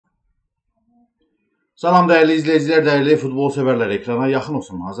Salam dəyərli izləyicilər, dəyərli futbol sevərləri, ekrana yaxın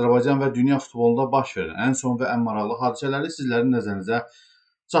olsun. Azərbaycan və dünya futbolunda baş verən ən son və ən maraqlı hadisələri sizlərin nəzərinizə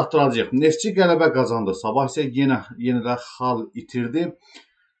çatdıracağıq. Neftçi Qələbə Qazandi Sabah isə yenə də xal itirdi.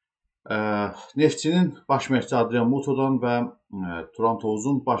 Neftçinin baş məşqçisi Adrian Muto'dan və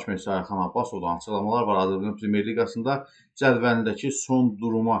Turantovuzun baş məşqçisi Ayxan Abbasovdan açıqlamalar var. Azərbaycan premyerliqasında cədvəlindəki son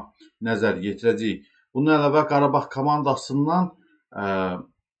duruma nəzər yetirəcəyik. Bunun əlavə Qarabağ komandasından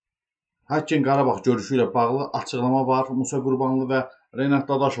Hakken Qarabağ görüşü ilə bağlı açıqlama var. Musa Qurbanlı və Renat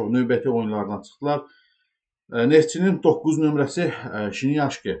Dadaşov növbəti oyunlardan çıxdılar. Neftçinin 9 nömrəsi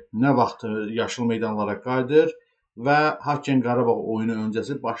Şinyaşki nə vaxt yaşıl meydanlara qayıdır və Hakken Qarabağ oyunu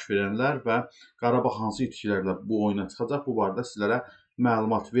öncəsi baş verənlər və Qarabağ hansı itkilərlə bu oyuna çıxacaq, bu barədə sizlərə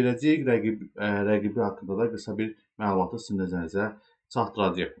məlumat verəcəyik. Rəqibi haqqında da qısa bir məlumatı sizin nəzərinizə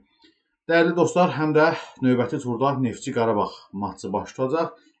çatdıracağıq. Dəyərli dostlar, həm də növbəti turda Neftçi Qarabağ matçı baş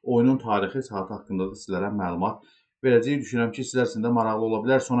tutacaq. Oyunun tarixi, saat haqqında da sizlərə məlumat verəcəyik. Düşünürəm ki, sizlər üçün də maraqlı ola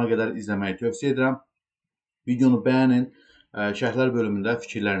bilər. Sona qədər izləməyi tövsiyə edirəm. Videonu bəyənin. Şərhlər bölümündə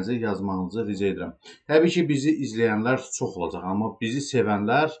fikirlərinizi yazmağınızı rica edirəm. Təbii ki, bizi izləyənlər çox olacaq, amma bizi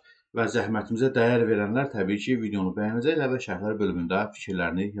sevənlər və zəhmətimizə dəyər verənlər təbii ki, videonu bəyənəcəklər və şərhlər bölümündə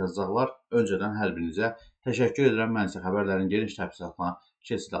fikirlərini yazacaqlar. Öncədən hər birinizə təşəkkür edirəm. Mən isə xəbərlərin geniş təfsilatına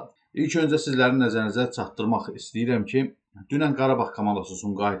keçirəm. İlk öncə sizlərin nəzərinizə çatdırmaq istəyirəm ki, dünən Qarabağ komandası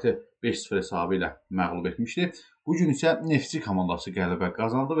Sumqayıtı 5-0 hesabı ilə məğlub etmişdi. Bugün isə Neftçi komandası qələbə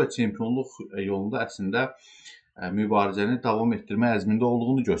qazandı və çempionluq yolunda əslində mübarizəni davam etdirmə əzmində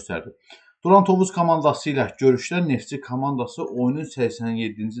olduğunu göstərdi. Turantovuz komandası ilə görüşdə Neftçi komandası oyunun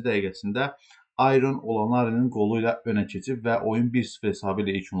 87-ci dəqiqəsində Ayron Olanarinin qolu ilə önə keçib və oyun 1-0 hesabı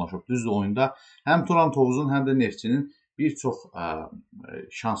ilə yekunlaşıb. Düzdür, oyunda həm Turantovuzun, həm də Neftçinin bir çox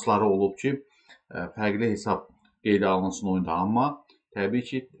şansları olub ki, fərqli hesab qeydə alınsın oyunda, amma təbii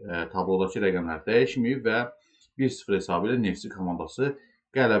ki, tablodakı rəqəmlər dəyişməyib və 1-0 hesabı ilə Neftçi komandası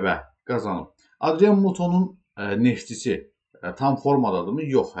qələbə qazanıb. Adrian Muto'nun Neftçisi tam formadadırmı?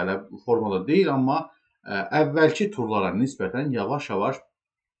 Yox, hələ formada deyil, amma əvvəlki turlara nisbətən yavaş-yavaş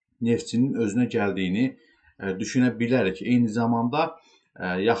Neftçinin özünə gəldiyini düşünə bilərik. Eyni zamanda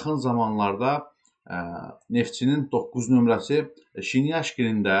yaxın zamanlarda Neftçinin 9 nömrəsi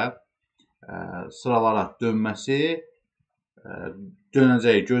Şinyaşkinin də sıralara dönməsi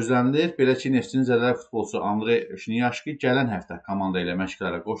dönəcəyi gözlənilir. Belə ki, Neftçinin zədəli futbolçusu Andrey Şinyaşki gələn həftə komanda ilə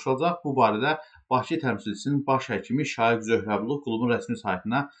məşqlərə qoşulacaq. Bu barədə Bakı təmsilçisinin baş həkimi Şaiq Zöhrəbli klubun rəsmi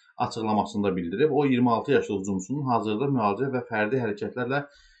saytına açıqlamasında bildirib. O 26 yaşlı hücumçunun hazırda müalicə və fərdi hərəkətlərlə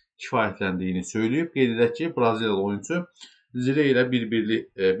kifayətləndiyini söyləyib. Qeyd edək ki, Braziliyalı oyunçu Zirə ilə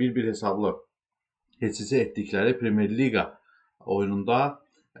 1-1 hesablı keçici etdikləri premyerliqa oyununda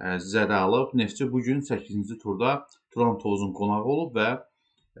zədə alıb. Neftçi bugün 8-ci turda Turantovuzun qonağı olub və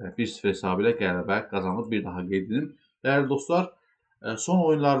 1-0 hesabı ilə qələbə qazanıb. Bir daha qeyd edim. Dəyərli dostlar, son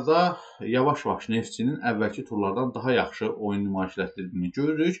oyunlarda yavaş-yavaş Neftçinin əvvəlki turlardan daha yaxşı oyun nümayiş etdirdiyini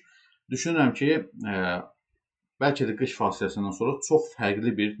görürük. Düşünürəm ki, bəlkə də qış fasiləsindən sonra çox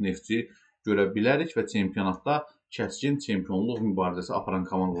fərqli bir Neftçi görə bilərik və çempionatda kəskin çempionluq mübarizəsi aparan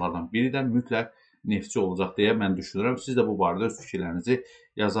komandalardan biri də mütləq Neftçi olacaq deyə mən düşünürəm. Siz də bu barədə öz fikirlərinizi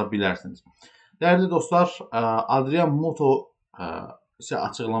yaza bilərsiniz. Dəyərli dostlar, Adrian Muto isə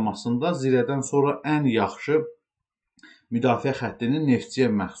açıqlamasında Zirədən sonra ən yaxşı müdafiə xəttinin Neftçiyə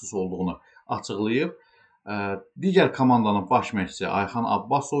məxsus olduğunu açıqlayıb. Digər komandanın baş məşqçisi Ayxan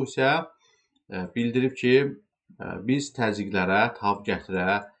Abbasov isə bildirib ki, biz təzyiqlərə tab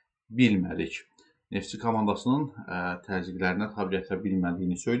gətirə bilmədik. Neftçi komandasının təzyiqlərinə tab gətirə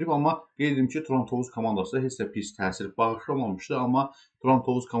bilmədiyini söyləyib, amma qeyd edim ki, Turantovuz komandası da heç də pis təsir bağışlamamışdı, amma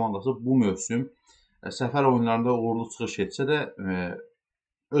Turantovuz komandası bu mövsüm səfər oyunlarında uğurlu çıxış etsə də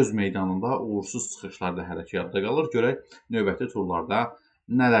öz meydanında uğursuz çıxışlarda hərəkətdə qalır. Görək növbəti turlarda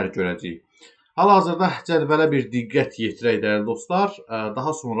nələr görəcəyik. Hal-hazırda cədvələ bir diqqət yetirək dəyərli dostlar.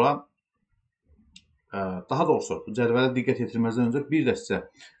 Daha doğrusu bu cədvələ diqqət yetirməzdən öncə bir də sizə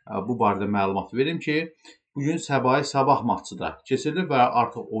bu barədə məlumat verim ki, bugün Sabah Sabah matçı da keçirilib və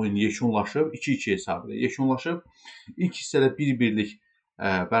artıq oyun yekunlaşıb, 2-2 hesabı ilə yekunlaşıb. İlk hissədə 1-1lik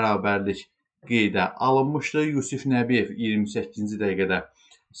bərabərlik qeydə alınmışdı. Yusif Nəbiyev 28-ci dəqiqədə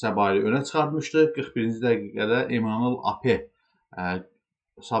Sabahı önə çıxartmışdı. 41-ci dəqiqədə Emanuel Ape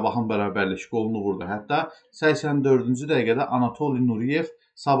Sabahın bərabərlik qolunu vurdu. Hətta 84-cü dəqiqədə Anatoli Nuriyev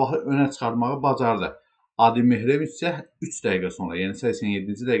Sabahı önə çıxartmağı bacardı. Adi Mehreviç isə 3 dəqiqə sonra, yəni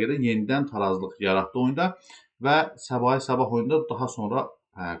 87-ci dəqiqədə yenidən tarazlıq yaratdı oyunda və Sabah oyunda daha sonra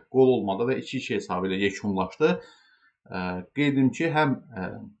qol olmadı və 2-2 hesabı ilə yekunlaşdı. Qeyd edim ki, həm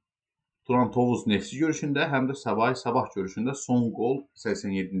Turantovuz Neftçi görüşündə, həm də Sabah görüşündə son qol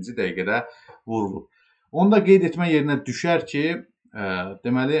 87-ci dəqiqədə vurulub. Onu da qeyd etmə yerinə düşər ki,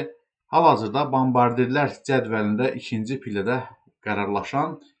 deməli, hal-hazırda bombardirlər cədvəlində ikinci pillədə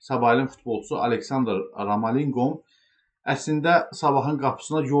qərarlaşan Sabahın futbolçusu Aleksandr Romalinqom əslində Sabahın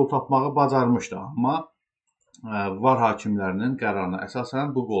qapısına yol tapmağı bacarmışdı. Amma VAR hakimlərinin qərarına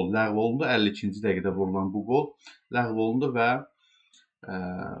əsasən bu qol ləğv olundu. 52-ci dəqiqədə vurulan bu qol ləğv olundu və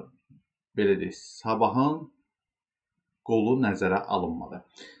belə deyək, Sabahın qolu nəzərə alınmadı.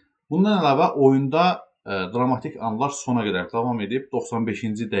 Bundan əlavə oyunda dramatik anlar sona qədər davam edib.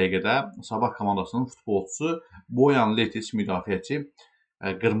 95-ci dəqiqədə Sabah komandasının futbolçusu Boyan Letis müdafiəçi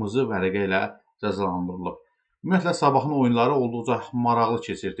qırmızı vərəqə ilə cəzalandırılıb. Ümumiyyətlə Sabahın oyunları olduqca maraqlı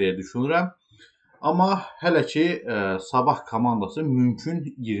keçir deyə düşünürəm. Amma hələ ki Sabah komandası mümkün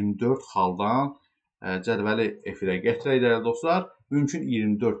 24 xaldan cədvəli efirə gətirək dəyərli dostlar. Mümkün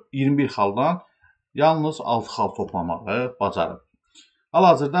 21 xaldan yalnız 6 xal toplamağı bacarıb.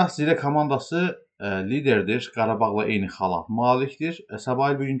 Hal-hazırda Zirə komandası liderdir. Qarabağla eyni xala malikdir.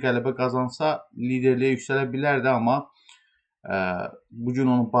 Sabah bugün qələbə qazansa liderliyə yüksələ bilərdi, amma bugün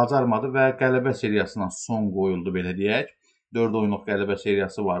onu bacarmadı və qələbə seriyasına son qoyuldu, belə deyək. 4 oyunluq qələbə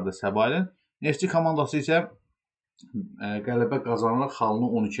seriyası vardı Sabahın. Neftçi komandası isə qələbə qazanaraq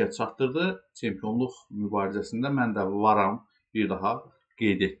xalını 12-yə çatdırdı. Çempionluq mübarizəsində mən də varam, bir daha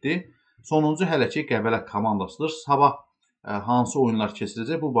qeyd etdi. Sonuncu hələ ki Qəbələ komandasıdır. Sabah hansı oyunlar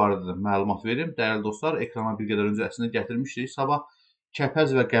keçiriləcək, bu barədə məlumat verim. Dəyərli dostlar, ekrana bir qədər öncə əslində gətirmişdik. Sabah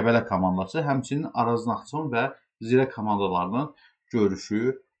Kəpəz və Qəbələ komandası, həmçinin Araz Naxçıvan və Zirə komandalarının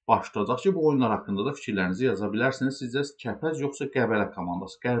görüşü başlayacaq ki, bu oyunlar haqqında da fikirlərinizi yaza bilərsiniz. Sizcə Kəpəz yoxsa Qəbələ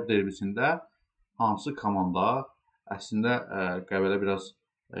komandası? Qərb derbisində hansı komanda? Əslində Qəbələ biraz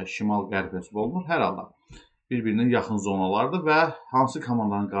şimal-qərb hesab olunur. Hər halda bir-birinin yaxın zonalardır və hansı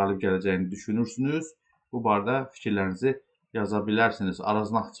komandanın qalib gələcəyini düşünürsünüz? Bu barədə fikirlərinizi yaza bilərsiniz.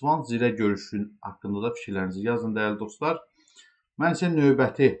 Araz Naxçıvan, Zirə görüşü haqqında da fikirlərinizi yazın dəyərli dostlar. Mən isə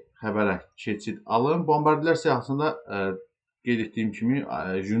növbəti xəbərə keçid alım. Bombardilər siyahısında qeyd etdiyim kimi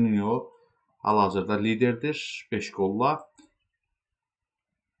Junior hal-hazırda liderdir 5 qolla.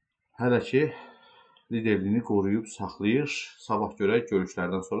 Hələ ki liderliyini qoruyub saxlayır. Sabah görək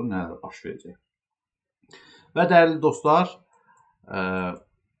görüşlərdən sonra nələr baş verəcək. Və dəyərli dostlar,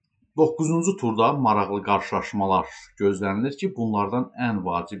 9-cu turda maraqlı qarşılaşmalar gözlənilir ki, bunlardan ən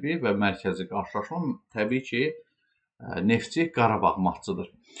vacibi və mərkəzi qarşılaşma təbii ki Neftçi Qarabağ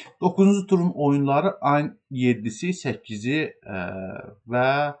matçıdır. 9-cu turun oyunları ayın 7-si, 8-i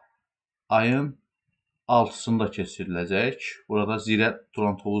və ayın 6-sında keçiriləcək. Burada Zirə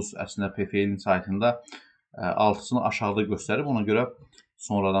Turantovuz əslində PFL-in saytında 6-sını aşağıda göstərib, ona görə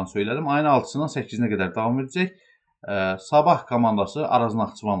sonradan söylədim. Ayın 6-sından 8-nə qədər davam edəcək. Sabah komandası Araz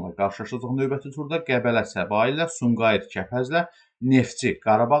Naxçıvanla qarşılaşacaq növbəti turda. Qəbələ Sabah ilə, Sumqayıt Kəpəzlə, Neftçi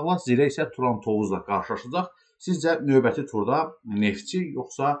Qarabağla, Zirə isə Turantovuzla qarşılaşacaq. Sizcə növbəti turda Neftçi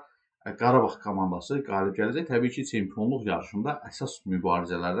yoxsa Qarabağ komandası qalib gələcək? Təbii ki, çempionluq yarışında əsas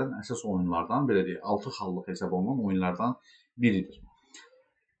mübarizələrdən, əsas oyunlardan, belə deyək, 6 xallıq hesab olunan oyunlardan biridir.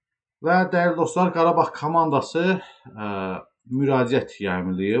 Və dəyərli dostlar, Qarabağ komandası müraciət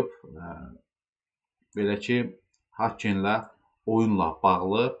yayımlayıb. Belə ki, Hakkenlə oyunla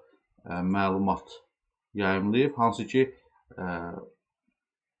bağlı məlumat yayımlayıb. Hansı ki,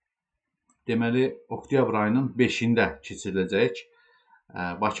 deməli, oktyabr ayının 5-də keçiriləcək.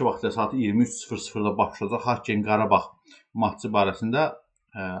 Bakı vaxtı saat 23:00-da başlayacaq Hakken Qarabağ matçı barəsində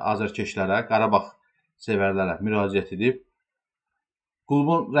azərkeşlərə, Qarabağ sevərlərə müraciət edib.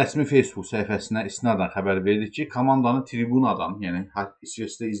 Klubun rəsmi Facebook səhifəsinə istinadən xəbər verdik ki, komandanı tribunadan, yəni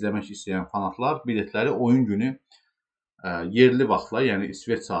İsveçdə izləmək istəyən fanatlar biletləri oyun günü yerli vaxtla, yəni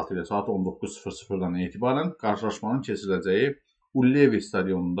İsveç saatı ilə saat 19:00-dan etibarən qarşılaşmanın keçiriləcəyi Ullevi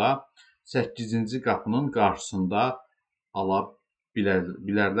stadionunda 8-ci qapının qarşısında ala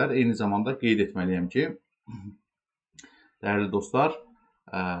bilərlər. Eyni zamanda qeyd etməliyəm ki, dəyərli dostlar,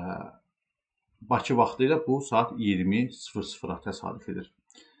 Bakı vaxtı ilə bu saat 20:00-a təsadüf edir.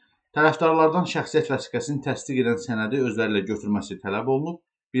 Tərəfdarlardan şəxsiyyət vəsiqəsini təsdiq edən sənədi özləri ilə götürməsi tələb olunub.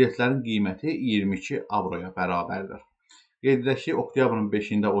 Biletlərin qiyməti 22 avroya bərabərdir. Qeyd edək ki, oktyabrın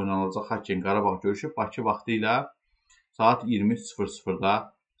 5-də oynanılacaq Hakken Qarabağ görüşü Bakı vaxtı ilə saat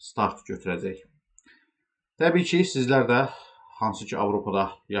 20:00-da start götürəcək. Təbii ki, sizlər də hansı ki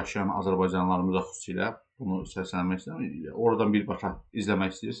Avropada yaşayan azərbaycanlılarımıza xüsusilə bunu səslənmək istəyirəm. Oradan birbaşa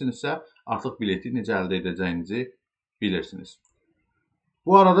izləmək istəyirsinizsə, artıq bileti necə əldə edəcəyinizi bilirsiniz.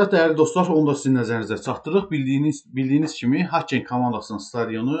 Bu arada dəyərli dostlar, onu da sizin nəzərinizə çatdırırıq. Bildiyiniz kimi Hakken komandasının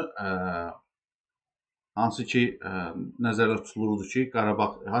stadionu hansı ki nəzərdə tutulurdu ki,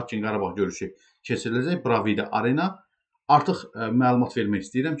 Hakken Qarabağ görüşü keçiriləcək Bravida Arena. Artıq məlumat vermək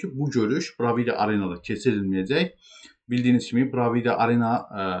istəyirəm ki, bu görüş Bravida Arenada keçirilməyəcək. Bildiyiniz kimi Bravida Arena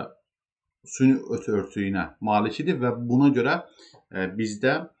süni örtüyünə malikdir və buna görə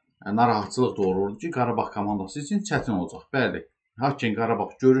bizdə narahatçılıq doğururdu ki, Qarabağ komandası üçün çətin olacaq. Bəli, Hakken Qarabağ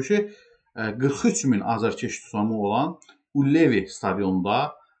görüşü 43.000 azarkeş tutamı olan Ullevi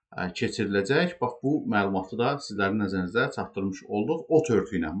stadionunda keçiriləcək. Bax, bu məlumatı da sizlərin nəzərinizə çatdırmış olduq. Ot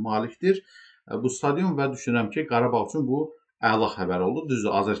örtüyünə malikdir bu stadion və düşünürəm ki, Qarabağ üçün bu əla xəbər oldu.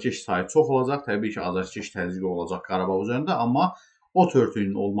 Düzdür, azarkeş sayı çox olacaq. Təbii ki, azarkeş təzyiqi olacaq Qarabağ üzərində, amma ot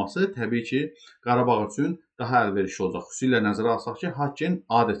örtüyünün olması təbii ki, Qarabağ üçün daha əlverişli olacaq. Xüsusilə nəzərə alsaq ki, Hakken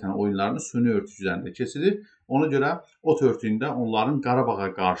adətən oyunlarını süni örtü üzərində keçirir. Ona görə ot örtüyündə onların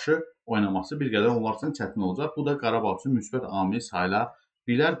Qarabağa qarşı oynaması bir qədər onlar üçün çətin olacaq. Bu da Qarabağ üçün müsbət amil sayıla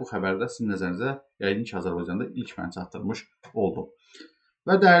bilər. Bu xəbərdə sizin nəzərinizə yəqin ki, Azərbaycanda ilk mən çatdırmış oldum.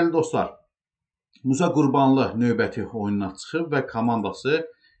 Və dəyərli dostlar, Musa Qurbanlı növbəti oyununa çıxıb və komandası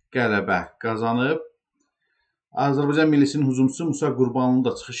qələbə qazanıb. Azərbaycan millisinin hücumçusu Musa Qurbanlı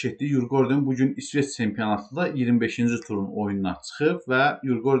da çıxış etdi. Yurgorden bugün İsveç çempionatında 25-ci turun oyununa çıxıb və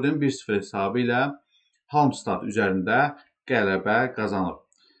Yurgorden 1-0 hesabı ilə Halmstad üzərində qələbə qazanıb.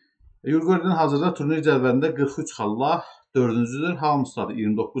 Yurgorden hazırda turnir cədvəlində 43 xalla 4-cüdür. Halmstad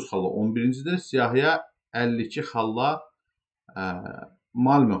 29 xalla 11-cidir. Siyahıya 52 xalla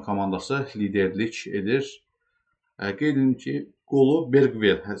Malmö komandası liderlik edir. Qeyd edim ki, qolu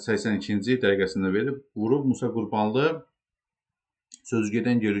Bergver 82-ci dəqiqəsində verib, vurub. Musa Qurbanlı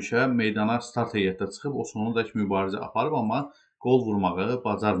sözgedən görüşə meydana start heyətdə çıxıb, o sonundakı mübarizə aparıb, amma qol vurmağı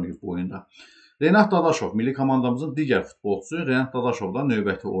bacarmayıb bu oyunda. Renat Dadaşov, milli komandamızın digər futbolçusu Renat Dadaşov da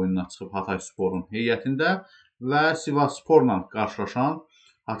növbəti oyununa çıxıb Hatay Sporun heyətində və Sivassporla qarşılaşan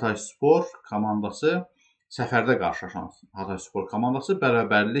Hatay Spor komandası səfərdə qarşılaşan Hatay Spor komandası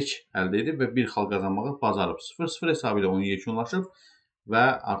bərabərlik əldə edib və bir xal qazanmağı bacarıb. 0-0 hesabı ilə oyun yekunlaşıb və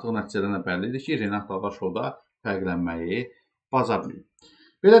artıq nəticədən də bəllidir ki, Renat Dadaşov da fərqlənməyi bacarmayıb.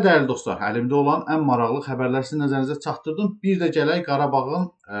 Belə dəyərli dostlar, əlimdə olan ən maraqlı xəbərləri sizin nəzərinizə çatdırdım. Bir də gələk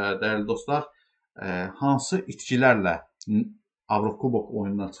Qarabağın, dəyərli dostlar, hansı itkilərlə Avrokubok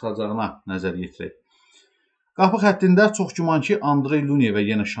oyununa çıxacağına nəzər yetirək. Qapı xəttində çox güman ki, Andrey Luniyevə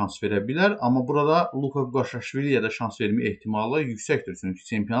yenə şans verə bilər, amma burada Luka Quqaşaşviliyə də şans vermə ehtimalı yüksəkdir. Çünki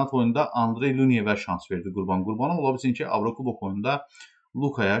çempionat oyununda Andrey Luniyevə şans verdi qurbanov. Ola bilsin ki, Avrokubok oyununda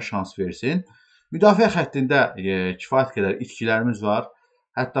Lukaya şans versin. Müdafiə xəttində kifayət qədər itkilərimiz var.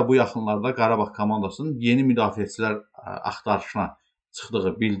 Hətta bu yaxınlarda Qarabağ komandasının yeni müdafiəçilər axtarışına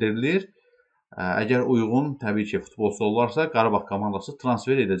çıxdığı bildirilir. Əgər uyğun, təbii ki, futbolçu olarsa, Qarabağ komandası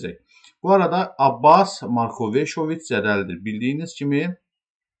transfer edəcək. Bu arada Abbas Markoveşoviç zədəlidir. Bildiyiniz kimi,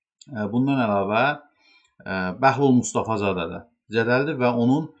 bundan əlavə Bəhlul Mustafazadə də zədəlidir və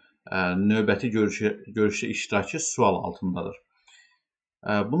onun növbəti görüşdə iştirakı sual altındadır.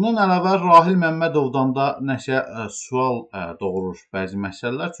 Bundan əlavə Rahil Məmmədovdan da nəsə sual doğurur bəzi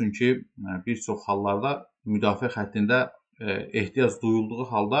məsələlər. Çünki bir çox hallarda müdafiə xəttində ehtiyac duyulduğu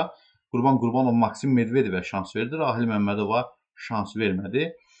halda Qurbanov Maksim Medvedevə şans verdi, Rahil Məmmədova şans vermədi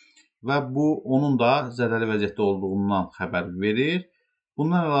və bu onun da zədəli vəziyyətdə olduğundan xəbər verir.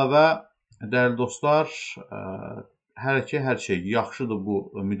 Bundan əlavə, dəyərli dostlar, hər şey yaxşıdır bu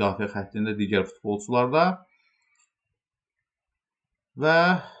müdafiə xəttində digər futbolçularda və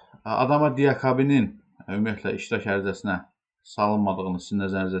Adama Diakabinin ümumiyyətlə iştirak ərizəsinə salınmadığını sizin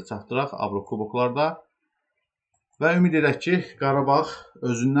nəzərinizə çatdıraq Avrokuboklarda. Və ümid edək ki, Qarabağ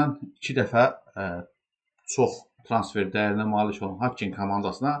özündən 2 dəfə çox transfer dəyərinə malik olan Hakken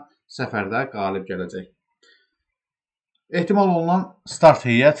komandasına səfərdə qalib gələcək. Ehtimal olunan start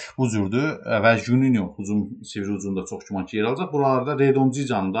heyət bu cürdür və Juninho sivri ucunda çox güman ki yer alacaq. Buralarda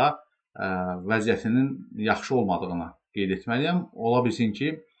Redonjicanın da vəziyyətinin yaxşı olmadığını qeyd etməliyəm. Ola bilsin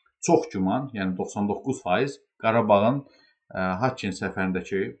ki, çox güman, yəni 99% Qarabağın Hakken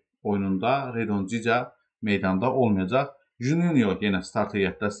səfərindəki oyununda Redonjica meydanda olmayacaq. Juninho yenə start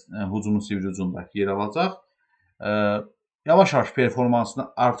heyətdə hücumun sivri ucunda yer alacaq. Yavaş-yavaş performansını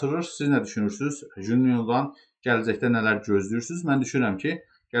artırır. Siz nə düşünürsünüz? Juninho'dan gələcəkdə nələr gözləyirsiniz? Mən düşünürəm ki,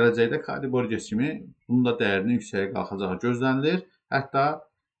 gələcəkdə Kadi Borges kimi bunun da dəyərinin yüksəyə qalxacağı gözlənilir. Hətta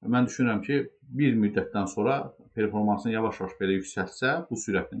mən düşünürəm ki, bir müddətdən sonra performansını yavaş-yavaş belə yüksəltsə, bu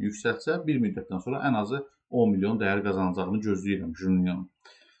sürətlə yüksəltsə, bir müddətdən sonra ən azı 10 milyon dəyər qazanacağını gözləyirəm Juninho'nun.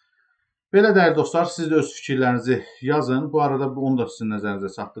 Belə dəyərli dostlar, siz də öz fikirlərinizi yazın. Bu arada onu da sizin nəzərinizə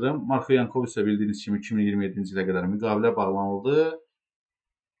çatdırım. Marko Yankovic ilə bildiyiniz kimi 2027-ci ilə qədər müqavilə bağlanıldı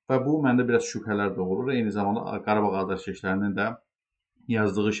və bu məndə biraz şübhələr doğurur. Eyni zamanda Qarabağ azarkeşlərinin də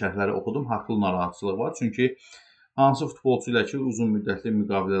yazdığı şərhləri oxudum. Haqlı narahatçılıq var. Çünki hansı futbolçu ilə ki, uzun müddətli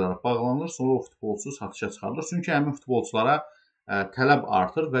müqavilələr bağlanır, sonra o futbolçu satışa çıxarılır. Çünki həmin futbolçulara tələb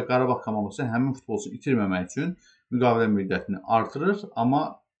artır və Qarabağ komandası həmin futbolçunu itirməmək üçün müqavilə müddətini artırır, amma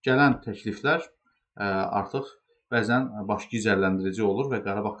gələn təkliflər artıq bəzən baş gicərləndirici olur və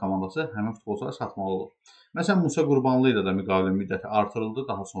Qarabağ komandası həmin futbolçuları satmalı olur. Məsələn, Musa Qurbanlı ilə də müqavilə müddəti artırıldı,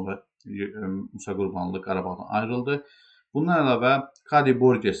 daha sonra Musa Qurbanlı Qarabağdan ayrıldı. Bundan əlavə Kadi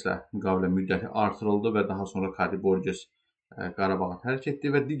Borgeslə müqavilə müddəti artırıldı və daha sonra Kadi Borges Qarabağı tərk etdi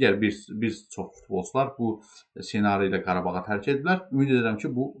və digər bir çox futbolçular bu senari ilə Qarabağa tərk ediblər. Ümid edirəm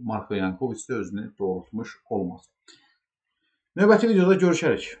ki, bu Marko Yankoviç də özünü doğrultmuş olmaz. Növbəti videoda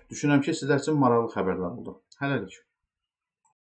görüşərik. Düşünürəm ki, sizlər üçün maraqlı xəbərlər oldu. Hələlik.